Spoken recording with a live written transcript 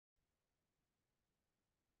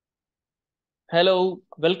Hello,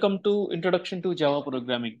 welcome to Introduction to Java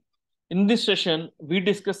Programming. In this session, we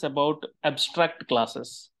discuss about abstract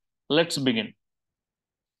classes. Let's begin.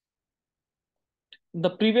 In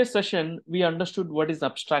the previous session, we understood what is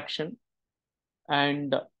abstraction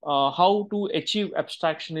and how to achieve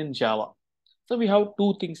abstraction in Java. So we have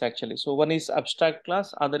two things actually. So one is abstract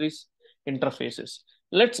class, other is interfaces.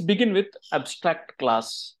 Let's begin with abstract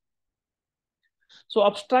class. So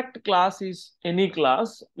abstract class is any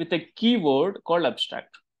class with a keyword called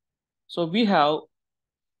abstract. So we have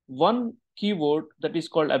one keyword that is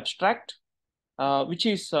called abstract, which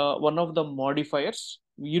is one of the modifiers.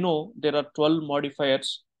 There are 12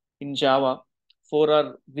 modifiers in Java. Four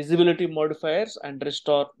are visibility modifiers and rest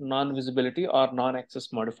are non-visibility or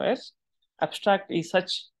non-access modifiers. Abstract is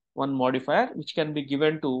such one modifier which can be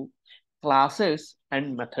given to classes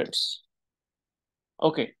and methods.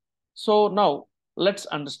 Okay, so now let's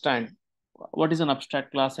understand what is an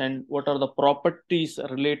abstract class and what are the properties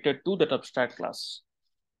related to that abstract class.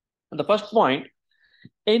 And the first point,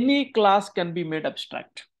 any class can be made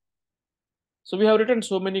abstract. So we have written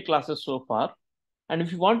so many classes so far. And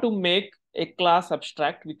if you want to make a class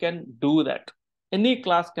abstract, we can do that. Any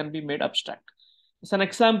class can be made abstract. As an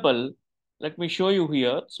example, let me show you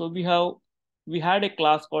here. So we had a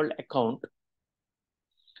class called account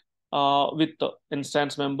with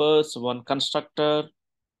instance members, one constructor,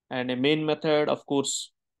 and a main method. Of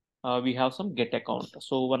course, we have some get account.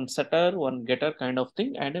 So one setter, one getter kind of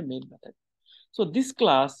thing, and a main method. So this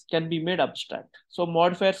class can be made abstract. So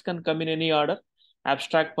modifiers can come in any order,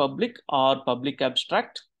 abstract public or public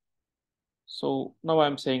abstract. So now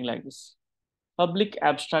I'm saying like this, public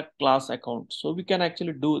abstract class account. So we can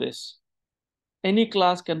actually do this. Any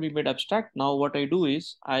class can be made abstract. Now what I do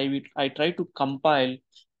is I try to compile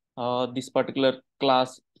this particular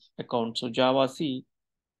class account. So Java C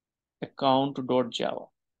account.java.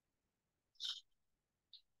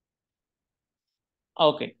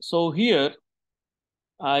 Okay, so here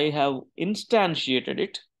I have instantiated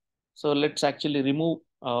it. So let's actually remove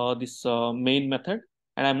this main method,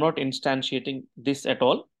 and I'm not instantiating this at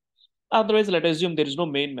all. Otherwise, let's assume there is no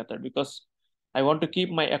main method because I want to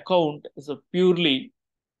keep my account as a purely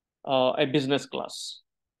a business class.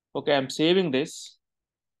 Okay, I'm saving this.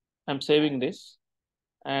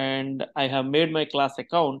 And I have made my class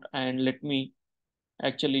account, and let me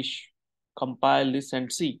actually compile this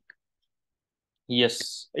and see.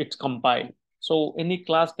 Yes, it's compiled. So any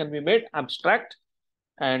class can be made abstract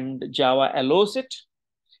and Java allows it,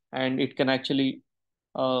 and it can actually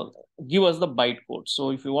uh, give us the bytecode.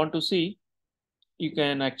 So if you want to see, you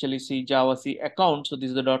can actually see Java C account. So this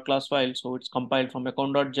is the dot class file. So it's compiled from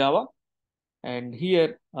account.java. And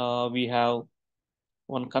here we have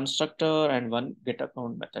one constructor and one get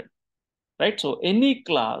account method, right? So any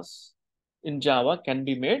class in Java can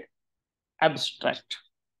be made abstract.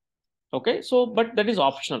 Okay, so but that is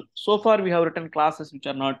optional. So far we have written classes which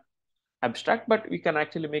are not abstract, but we can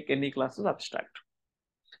actually make any classes abstract.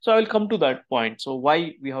 So I will come to that point. So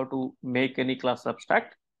why we have to make any class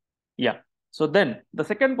abstract? Yeah. So then the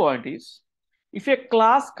second point is, if a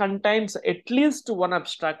class contains at least one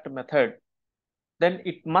abstract method, then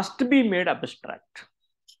it must be made abstract.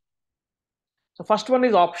 So first one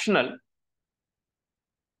is optional.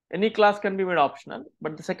 Any class can be made optional.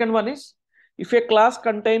 But the second one is, if a class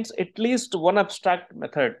contains at least one abstract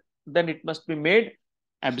method, then it must be made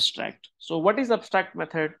abstract. So what is abstract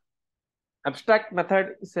method? Abstract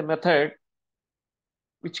method is a method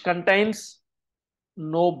which contains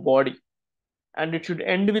no body, and it should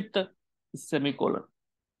end with a semicolon.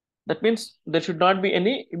 That means there should not be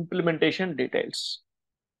any implementation details.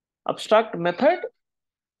 Abstract method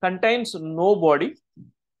contains no body,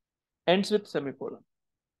 ends with semicolon.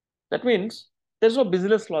 That means there's no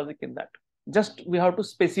business logic in that. Just we have to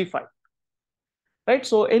specify, right?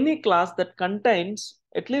 So any class that contains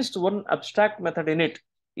at least one abstract method in it,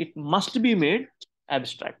 it must be made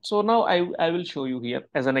abstract. So now I will show you here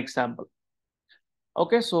as an example.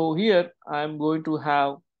 Okay, so here I'm going to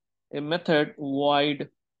have a method void,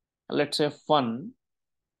 let's say fun.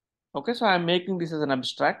 Okay, so I'm making this as an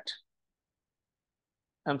abstract.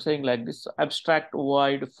 I'm saying like this, abstract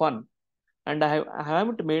void fun. And I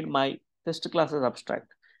haven't made my test class as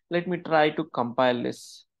abstract. Let me try to compile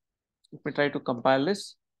this.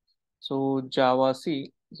 So Java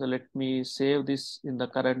C. So let me save this in the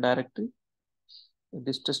current directory.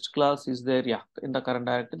 This test class is there, yeah, in the current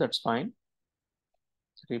directory, that's fine.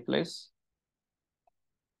 Replace.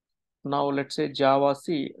 Now let's say Java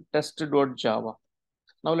C test.java.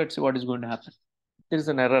 Now let's see what is going to happen. There is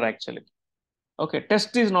an error actually. Okay,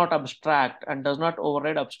 test is not abstract and does not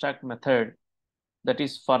override abstract method. That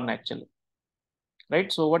is fun actually.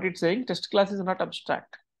 right? So what it's saying, test class is not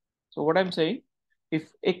abstract. So what I'm saying, if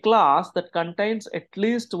a class that contains at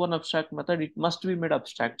least one abstract method, it must be made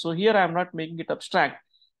abstract. So here I'm not making it abstract.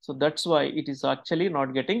 So that's why it is actually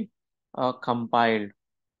not getting compiled,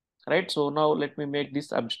 right? So now let me make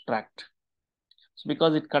this abstract. So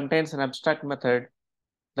because it contains an abstract method,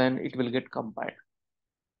 then it will get compiled.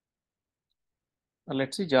 Now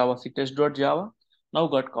let's see Java, test.java now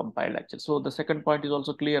got compiled actually. So the second point is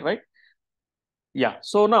also clear, right? Yeah.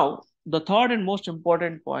 So now the third and most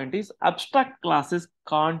important point is abstract classes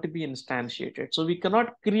can't be instantiated. So we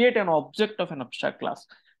cannot create an object of an abstract class.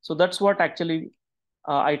 So that's what actually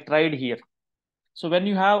I tried here. So when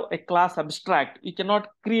you have a class abstract, you cannot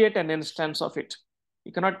create an instance of it.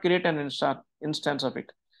 You cannot create an instance of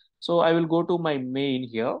it. So I will go to my main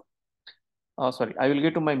here. Sorry, I will go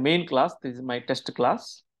to my main class. This is my test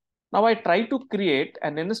class. Now I try to create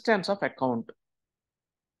an instance of account.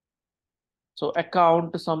 So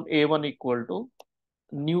account some A1 equal to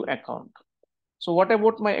new account. So what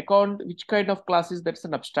about my account? Which kind of class is that's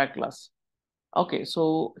an abstract class? Okay,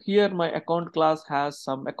 so here my account class has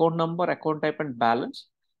some account number, account type, and balance.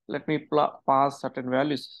 Let me pass certain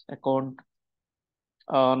values, account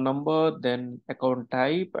number, then account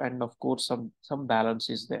type, and of course some balance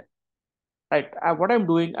is there. Right. What I'm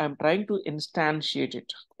doing, I'm trying to instantiate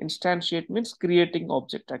it. Instantiate means creating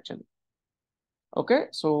object actually. Okay,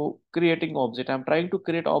 so creating object. I'm trying to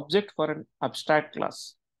create object for an abstract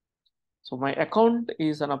class. So my account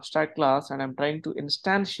is an abstract class and I'm trying to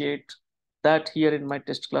instantiate that here in my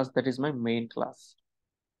test class. That is my main class.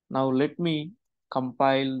 Now let me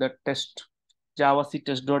compile the test Java C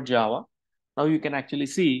test.java. Now you can actually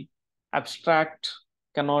see abstract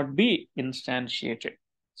cannot be instantiated.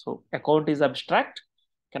 So account is abstract,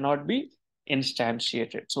 cannot be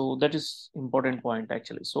instantiated. So that is important point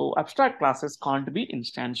actually. So abstract classes can't be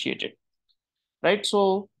instantiated, right?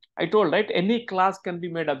 So I told, right, any class can be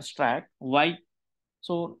made abstract. Why?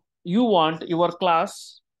 So you want your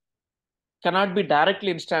class cannot be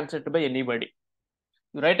directly instantiated by anybody.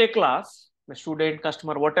 You write a class, a student,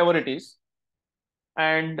 customer, whatever it is,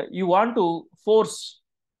 and you want to force,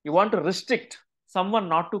 you want to restrict someone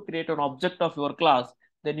not to create an object of your class,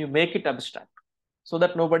 then you make it abstract so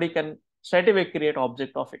that nobody can straight away create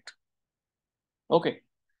object of it. Okay.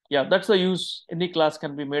 Yeah, that's the use. Any class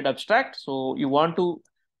can be made abstract. So you want to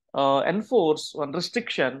enforce one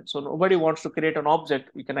restriction. So nobody wants to create an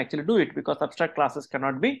object. We can actually do it because abstract classes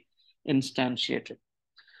cannot be instantiated.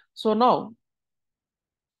 So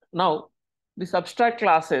now this abstract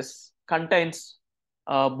classes contains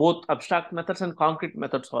both abstract methods and concrete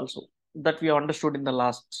methods also that we understood in the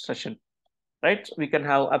last session, right? We can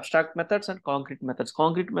have abstract methods and concrete methods.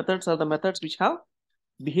 Concrete methods are the methods which have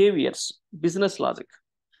behaviors, business logic.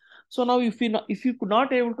 So now if you could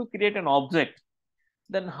not able to create an object,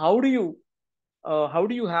 then how do you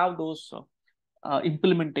have those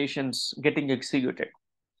implementations getting executed?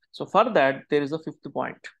 So for that, there is a fifth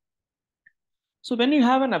point. So when you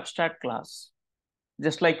have an abstract class,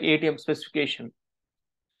 just like ATM specification,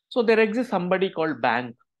 so there exists somebody called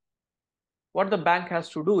bank. What the bank has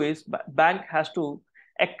to do is bank has to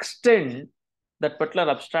extend that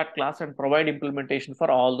particular abstract class and provide implementation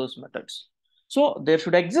for all those methods. So there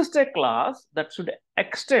should exist a class that should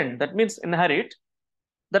extend, that means inherit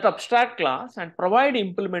that abstract class and provide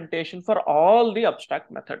implementation for all the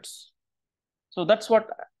abstract methods. So that's what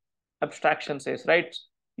abstraction says, right?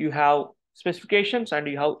 You have specifications and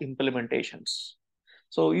you have implementations.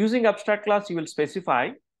 So using abstract class, you will specify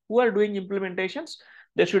who are doing implementations.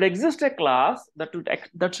 There should exist a class that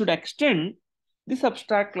should extend this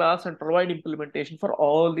abstract class and provide implementation for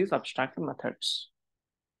all these abstract methods.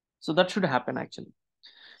 So that should happen actually.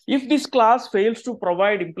 If this class fails to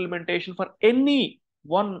provide implementation for any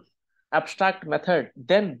one abstract method,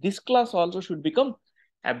 then this class also should become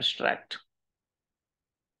abstract.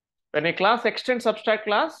 When a class extends abstract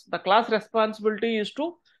class, the class responsibility is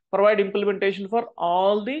to provide implementation for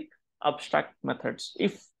all the abstract methods.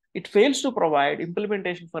 If it fails to provide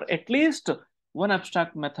implementation for at least one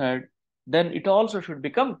abstract method, then it also should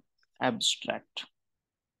become abstract.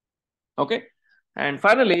 Okay. And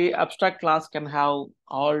finally, abstract class can have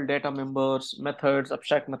all data members, methods,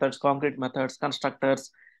 abstract methods, concrete methods,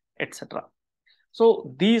 constructors, etc.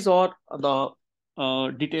 So these are the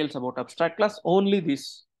details about abstract class. Only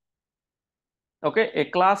this. Okay, a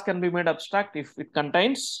class can be made abstract if it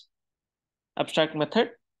contains abstract method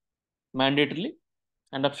mandatorily,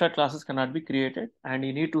 and abstract classes cannot be created, and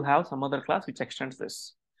you need to have some other class which extends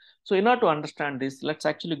this. So in order to understand this, let's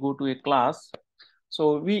actually go to a class.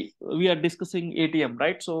 So we are discussing ATM,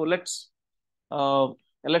 right? So let's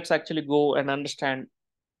actually go and understand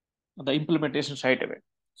the implementation right away.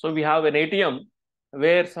 So we have an ATM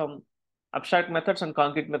where some abstract methods and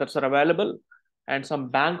concrete methods are available, and some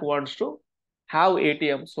bank wants to have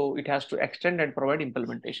ATM, so it has to extend and provide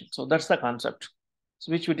implementation. So that's the concept,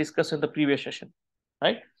 so which we discussed in the previous session,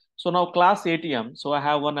 right? So now class ATM. So I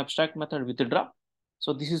have one abstract method withdraw.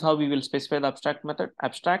 So this is how we will specify the abstract method: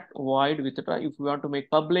 abstract void withdraw. If you want to make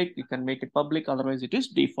public, you can make it public, otherwise it is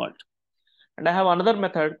default. And I have another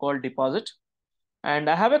method called deposit, and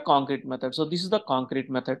I have a concrete method. So this is the concrete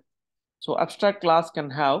method. So abstract class can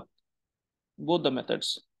have both the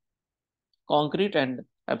methods, concrete and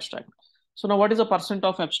abstract. So now what is the percent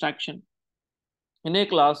of abstraction? In a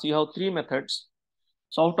class, you have three methods.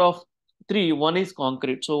 So out of three, one is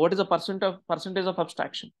concrete. So what is the percentage of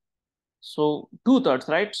abstraction? So 2/3,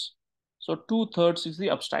 right? So 2/3 is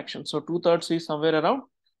the abstraction. So 2/3 is somewhere around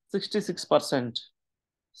 66%.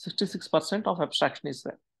 66% of abstraction is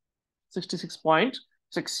there.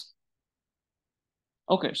 66.6.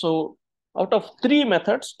 Okay, so out of three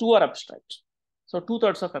methods, two are abstract. So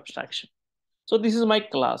 2/3 of abstraction. So this is my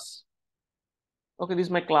class. Okay, this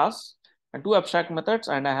is my class and two abstract methods,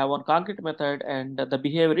 and I have one concrete method, and the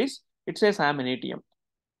behavior is, it says I am an ATM.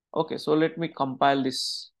 Okay, so let me compile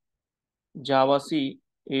this Java C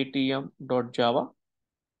ATM.java.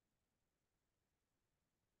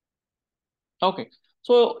 Okay,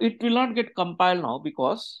 so it will not get compiled now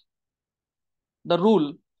because the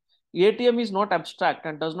rule ATM is not abstract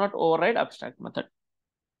and does not override abstract method.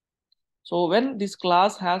 So when this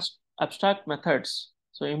class has abstract methods,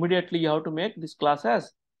 so immediately you have to make this class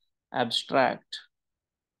as abstract,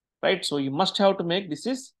 right? So you must have to make this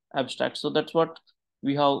is abstract. So that's what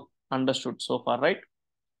we have understood so far, right?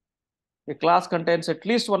 A class contains at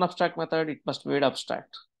least one abstract method, it must be made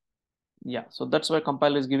abstract. Yeah, so that's why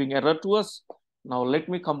compiler is giving error to us. Now let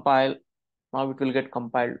me compile. Now it will get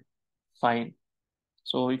compiled fine.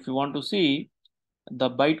 So if you want to see the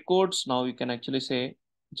bytecodes, now you can actually say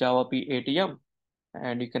Java P ATM,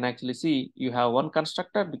 and you can actually see you have one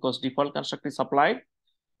constructor because default constructor is applied,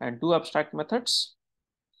 and two abstract methods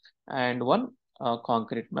and one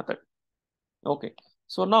concrete method. Okay,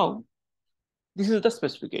 so now this is the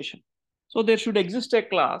specification. So there should exist a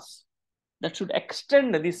class that should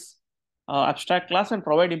extend this abstract class and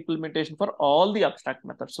provide implementation for all the abstract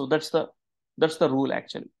methods. So that's the rule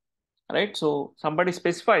actually, right? So somebody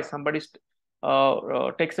specifies, somebody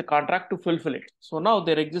takes a contract to fulfill it. So now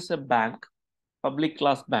there exists a bank, public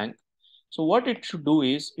class bank. So what it should do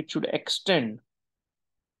is it should extends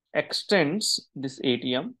this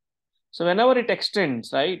ATM. So whenever it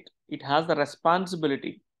extends, right, it has the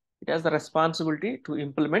responsibility. It has the responsibility to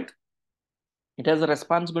implement. It has the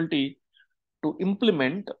responsibility to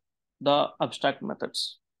implement the abstract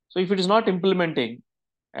methods. So if it is not implementing,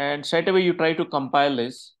 and straight away you try to compile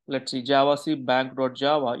this, let's see Java C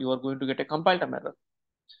bank.java, you are going to get a compile time error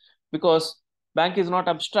because bank is not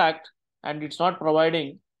abstract and it's not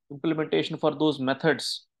providing implementation for those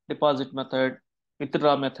methods, deposit method,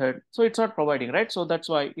 withdraw method. So it's not providing, right? So that's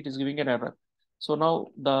why it is giving an error. So now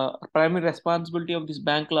the primary responsibility of this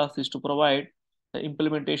bank class is to provide the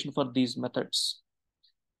implementation for these methods.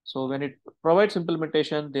 So when it provides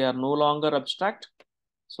implementation, they are no longer abstract.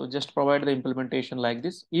 So just provide the implementation like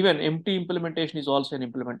this. Even empty implementation is also an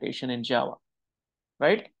implementation in Java,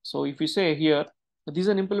 right? So if you say here, this is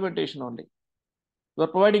an implementation only. You are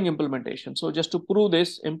providing implementation. So just to prove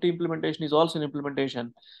this, empty implementation is also an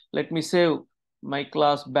implementation. Let me save my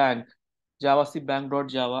class bank, Java C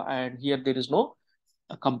bank.java, and here there is no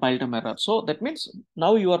compile time error. So that means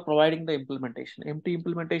now you are providing the implementation. Empty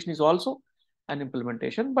implementation is also an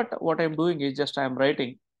implementation, but what I'm doing is just I'm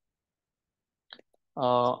writing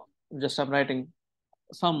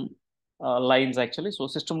some lines actually. So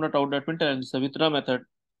system.out.println is a withdraw method.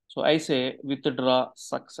 So I say withdraw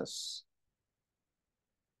success.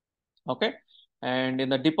 Okay, and in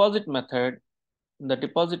the deposit method,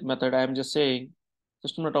 I am just saying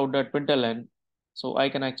system.out.println. So I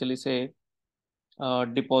can actually say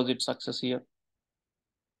deposit success here.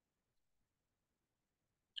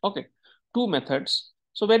 Okay, two methods.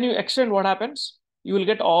 So when you extend, what happens? You will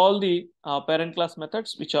get all the parent class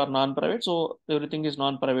methods which are non-private. So everything is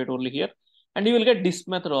non-private only here, and you will get disk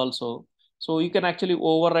method also. So you can actually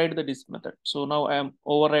override the disk method. So now I am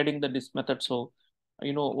overriding the disk method. So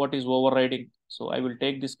you know what is overriding. So I will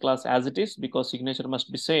take this class as it is because signature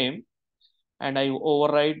must be same, and I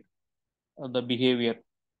override the behavior.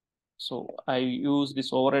 So I use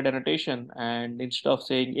this override annotation, and instead of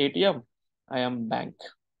saying ATM, I am bank.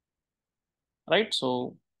 Right?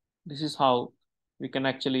 So this is how we can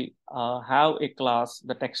actually have a class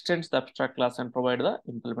that extends the abstract class and provide the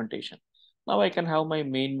implementation. Now I can have my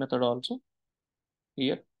main method also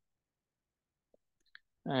here.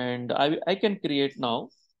 and I can create now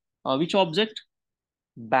which object?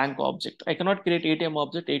 Bank object. I cannot create ATM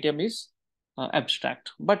object. ATM is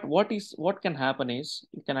abstract. But what can happen is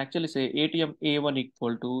you can actually say ATM A1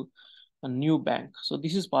 equal to a new bank. So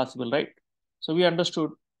this is possible, right? So we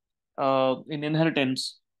understood in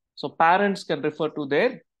inheritance. So parents can refer to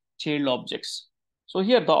their child objects. So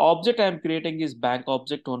here the object I am creating is bank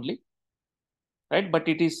object only, right? But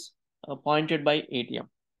it is pointed by ATM.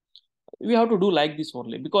 We have to do like this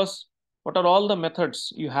only because what are all the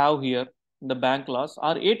methods you have here in the bank class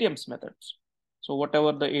are ATM's methods. So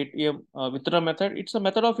whatever the ATM withdraw method, it's a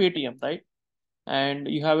method of ATM, right? And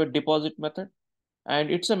you have a deposit method, and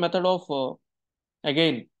it's a method of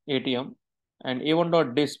again ATM and A1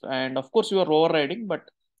 dot disp, and of course you are overriding, but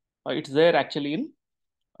it's there actually in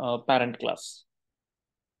parent class.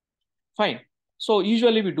 Fine. So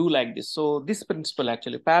usually we do like this. So this principle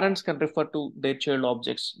actually parents can refer to their child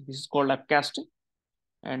objects. This is called upcasting,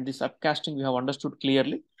 and this upcasting we have understood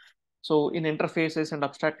clearly. So in interfaces and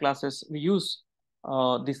abstract classes, we use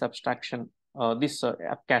this abstraction, this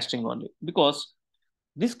upcasting only because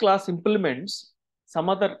this class implements some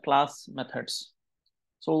other class methods.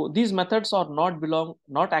 So these methods are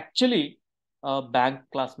not actually bank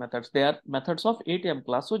class methods. They are methods of ATM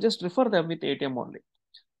class. So just refer them with ATM only.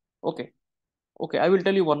 Okay. Okay. I will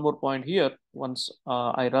tell you one more point here once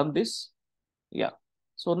I run this. Yeah.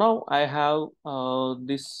 So now I have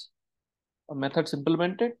this methods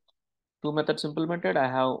implemented. Two methods implemented. I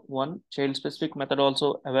have one child specific method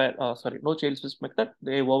also aware. Sorry, no child specific method.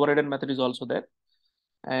 The overridden method is also there,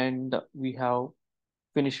 and we have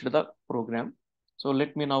finished the program. So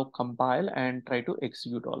let me now compile and try to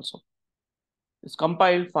execute also. It's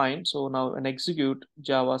compiled fine. So now when execute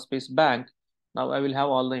Java space bank, now I will have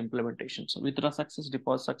all the implementation. So withdraw success,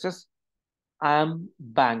 deposit success. I am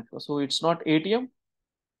bank. So it's not ATM.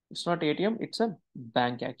 It's not ATM. It's a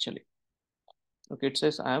bank actually. Okay, it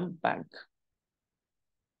says I am bank.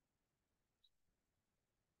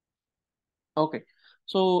 Okay.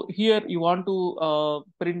 So here you want to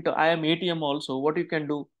print I am ATM also. What you can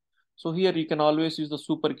do? So here you can always use the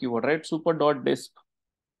super keyword, right? Super dot disp.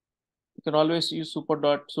 You can always use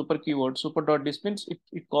super keyword. Super dot disp means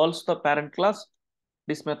it calls the parent class.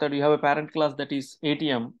 This method you have a parent class that is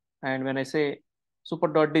ATM, and when I say super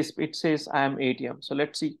dot disp, it says I am ATM. So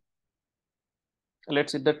let's see.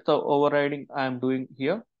 Let's see that's the overriding I am doing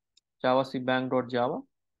here. Java C bank dot Java,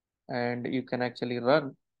 and you can actually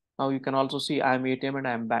run. Now you can also see I am ATM and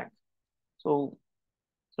I am bank. So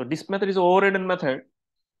this method is overridden method.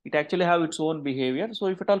 It actually have its own behavior. So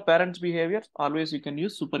if at all parents behavior, always you can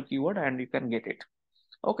use super keyword and you can get it.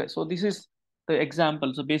 Okay, so this is the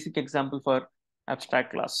example. So basic example for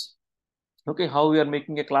abstract class. Okay, how we are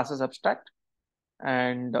making a class as abstract,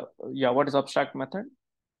 and yeah, what is abstract method?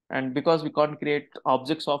 And because we can't create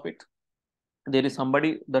objects of it, there is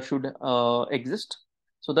somebody that should exist.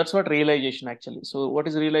 So that's what realization actually. So what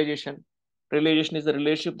is realization? Realization is the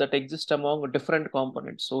relationship that exists among different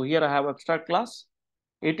components. So here I have abstract class,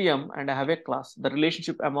 ATM, and I have a class. The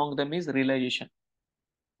relationship among them is realization.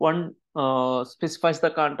 One specifies the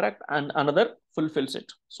contract and another fulfills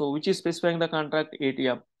it. So which is specifying the contract?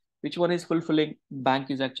 ATM. Which one is fulfilling?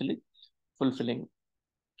 Bank is actually fulfilling.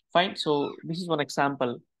 Fine. So this is one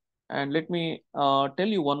example. And let me tell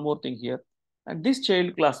you one more thing here. And this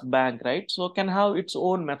child class bank, right? So can have its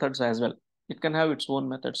own methods as well. It can have its own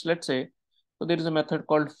methods. Let's say, so there is a method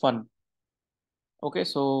called fun. Okay.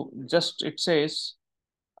 So just it says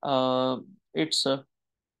uh, it's a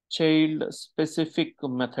child specific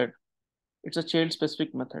method. It's a child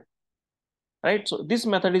specific method, right? So this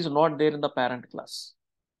method is not there in the parent class.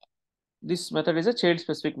 This method is a child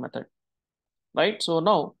specific method, right? So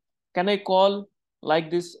now can I call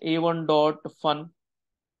like this a1 dot fun,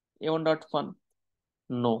 a1 dot fun?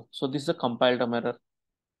 No. So this is a compiled term error.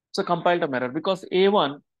 It's a compiled term error because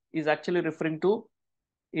a1 is actually referring to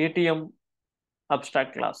ATM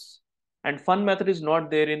abstract class, and fun method is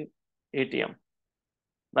not there in ATM,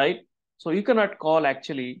 right? So you cannot call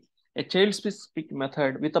actually a child specific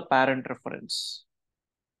method with a parent reference.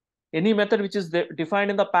 Any method which is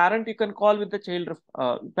defined in the parent, you can call with the child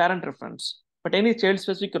parent reference, but any child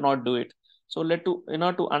specific cannot do it. So in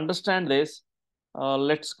order to understand this,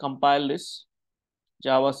 let's compile this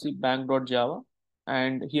Java C bank.java,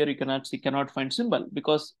 and here you cannot find symbol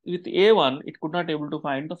because with A1 it could not able to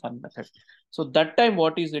find the fun method. So that time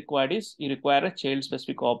what is required is you require a child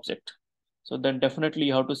specific object. So then definitely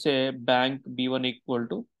you have to say bank B1 equal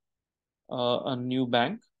to a new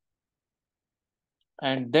bank,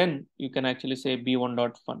 and then you can actually say B1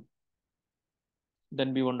 dot fun,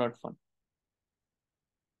 then B1 dot fun.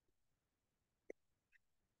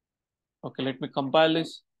 Okay, let me compile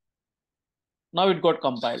this. Now it got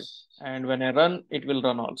compiled, and when I run, it will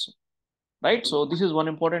run also, right? So this is one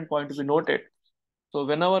important point to be noted. So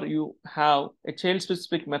whenever you have a child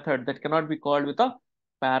specific method that cannot be called with a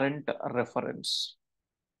parent reference.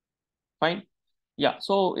 Fine. Yeah.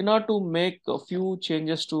 So in order to make a few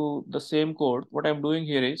changes to the same code, what I'm doing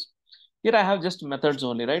here is, here I have just methods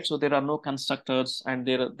only, right? So there are no constructors and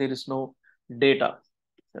there is no data.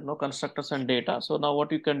 There are no constructors and data. So now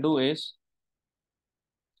what you can do is,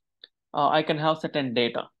 I can have certain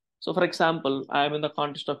data. So for example, I am in the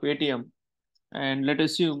context of ATM, and let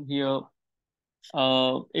us assume here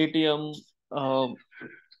ATM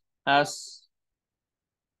has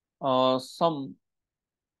some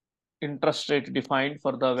interest rate defined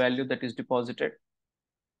for the value that is deposited.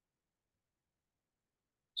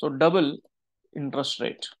 So double interest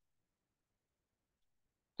rate.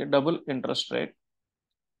 Okay, double interest rate.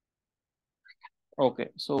 Okay,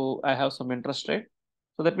 so I have some interest rate.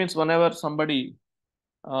 So that means whenever somebody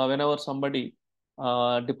deposits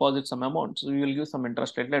some amount, so we will give some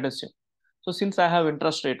interest rate. Let us say. So since I have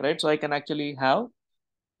interest rate, right? So I can actually have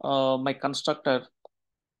my constructor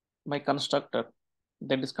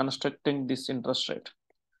that is constructing this interest rate.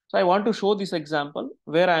 So I want to show this example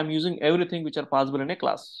where I am using everything which are possible in a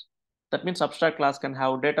class. That means abstract class can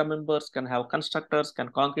have data members, can have constructors, can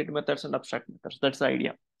concrete methods and abstract methods. That's the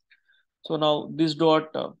idea. So now this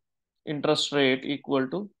dot interest rate equal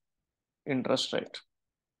to interest rate.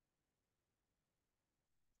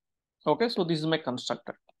 Okay, so this is my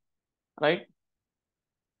constructor, right?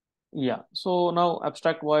 Yeah. So now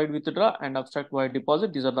abstract void withdraw and abstract void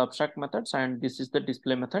deposit. These are the abstract methods, and this is the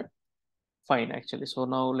display method. Fine, actually. So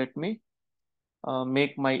now let me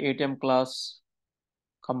make my ATM class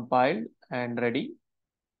compiled and ready.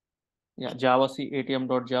 Yeah, Java C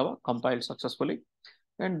ATM.java compiled successfully.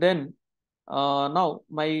 And then now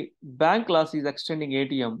my bank class is extending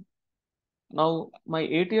ATM. Now my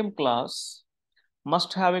ATM class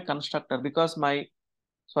must have a constructor because my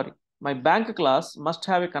bank class must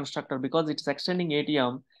have a constructor because it is extending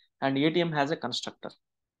ATM and ATM has a constructor,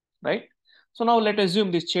 right? So now let's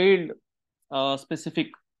assume this child specific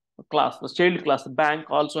class, the child class, the bank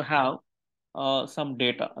also have some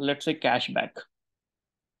data, let's say cashback.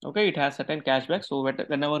 Okay, it has certain cashback. So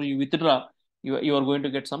whenever you withdraw, you are going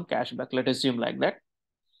to get some cashback. Let us assume like that.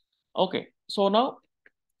 Okay, so now,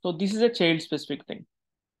 so this is a child specific thing,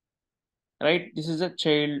 right? This is a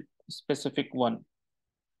child specific one,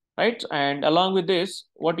 right? And along with this,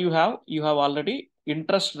 what you have already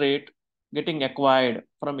interest rate getting acquired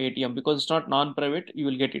from ATM because it's not non-private, you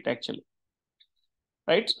will get it actually,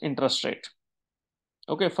 right? Interest rate.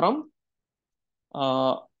 Okay, from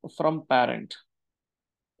parent.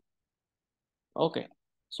 Okay,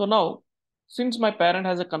 so now since my parent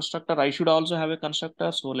has a constructor, I should also have a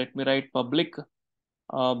constructor. So let me write public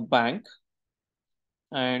bank,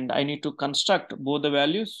 and I need to construct both the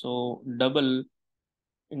values. So double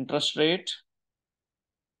interest rate,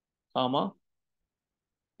 comma,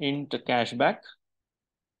 int cashback.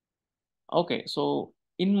 Okay, so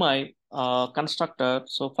in my constructor,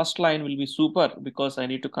 so first line will be super because I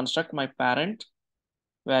need to construct my parent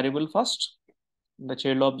variable first, the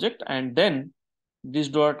child object, and then this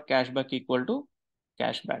dot cashback equal to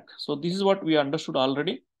cashback. So this is what we understood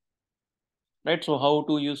already, right? So how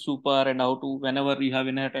to use super and how to, whenever you have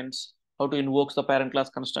inheritance, how to invoke the parent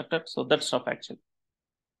class constructor. So that stuff actually,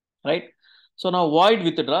 right? So now void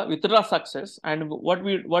withdraw success, and what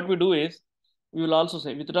we do is we will also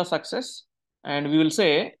say withdraw success, and we will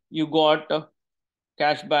say you got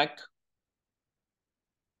cashback,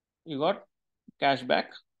 you got cashback.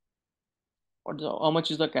 How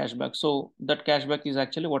much is the cashback? So that cashback is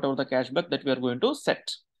actually whatever the cashback that we are going to set.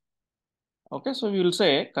 Okay, so we will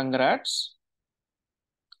say congrats,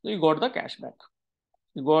 you got the cashback.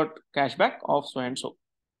 You got cashback of so and so.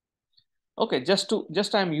 Okay, just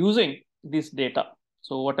I'm using this data.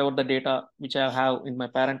 So whatever the data which I have in my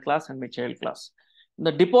parent class and my child class.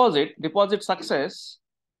 The deposit success,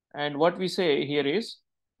 and what we say here is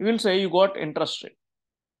we will say you got interest rate.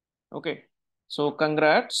 Okay, so uh,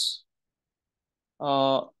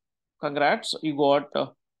 congrats, you got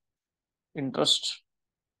interest.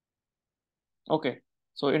 Okay,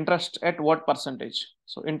 so interest at what percentage?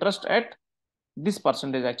 So interest at this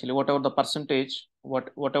percentage actually, whatever the percentage,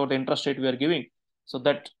 whatever the interest rate we are giving, so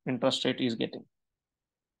that interest rate is getting.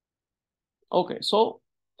 Okay, so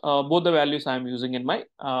both the values I am using in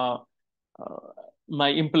uh,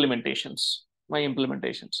 my implementations.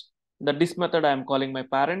 The disp method I am calling my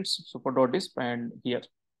parents super.disp and here.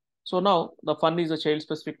 So now the fun is a child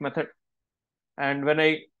specific method, and when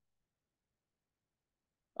I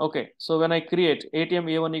Okay, so when I create ATM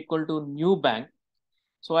A1 equal to new bank,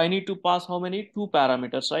 so I need to pass how many? Two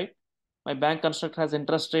parameters, right? My bank constructor has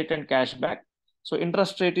interest rate and cashback. So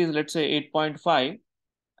interest rate is, let's say, 8.5,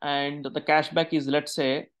 and the cashback is, let's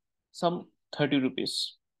say, some 30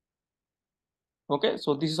 rupees. Okay,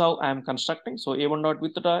 so this is how I am constructing. So A1 dot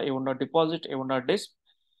withdraw, A1 dot deposit, A1 dot disp,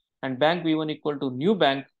 and bank V1 equal to new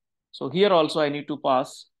bank. So here also I need to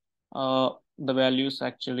pass the values.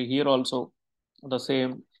 Actually here also the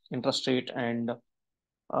same interest rate and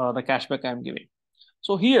the cashback I am giving.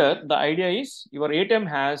 So here the idea is your ATM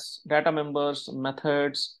has data members,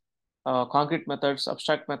 methods, concrete methods,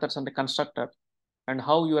 abstract methods, and the constructor, and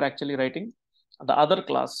how you are actually writing the other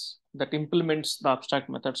class that implements the abstract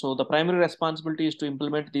method. So the primary responsibility is to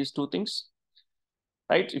implement these two things,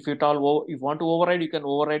 right? If you want to override, you can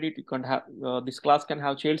override it. You can have this class can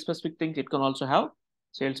have child specific things. It can also have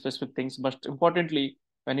child specific things. But importantly,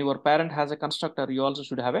 when your parent has a constructor, you also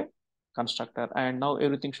should have a constructor, and now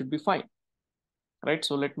everything should be fine, right?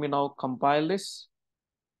 So let me now compile this.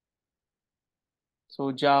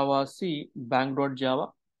 So Java C bank.java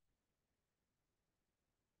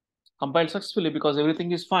compiled successfully because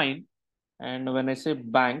everything is fine. And when I say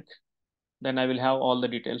bank, then I will have all the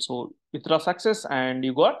details. So withdraw success and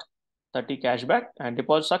you got 30 cashback, and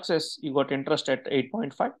deposit success, you got interest at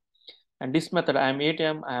 8.5. And this method, I am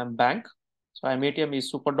ATM, I am bank. So I am ATM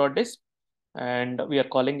is super.disp, and we are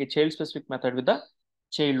calling a child specific method with the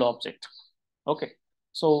child object. Okay.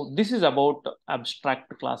 So this is about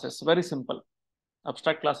abstract classes. Very simple.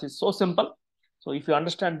 Abstract class is so simple. So if you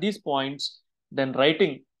understand these points, then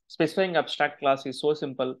writing, specifying abstract class is so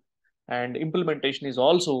simple, and implementation is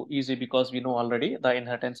also easy because we know already the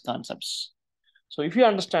inheritance concepts. So if you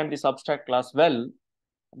understand this abstract class well,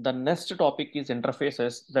 the next topic is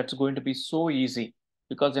interfaces. That's going to be so easy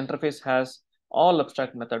because interface has all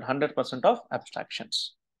abstract method, 100% of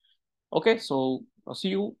abstractions. Okay, so I'll see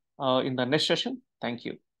you in the next session. Thank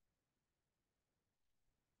you.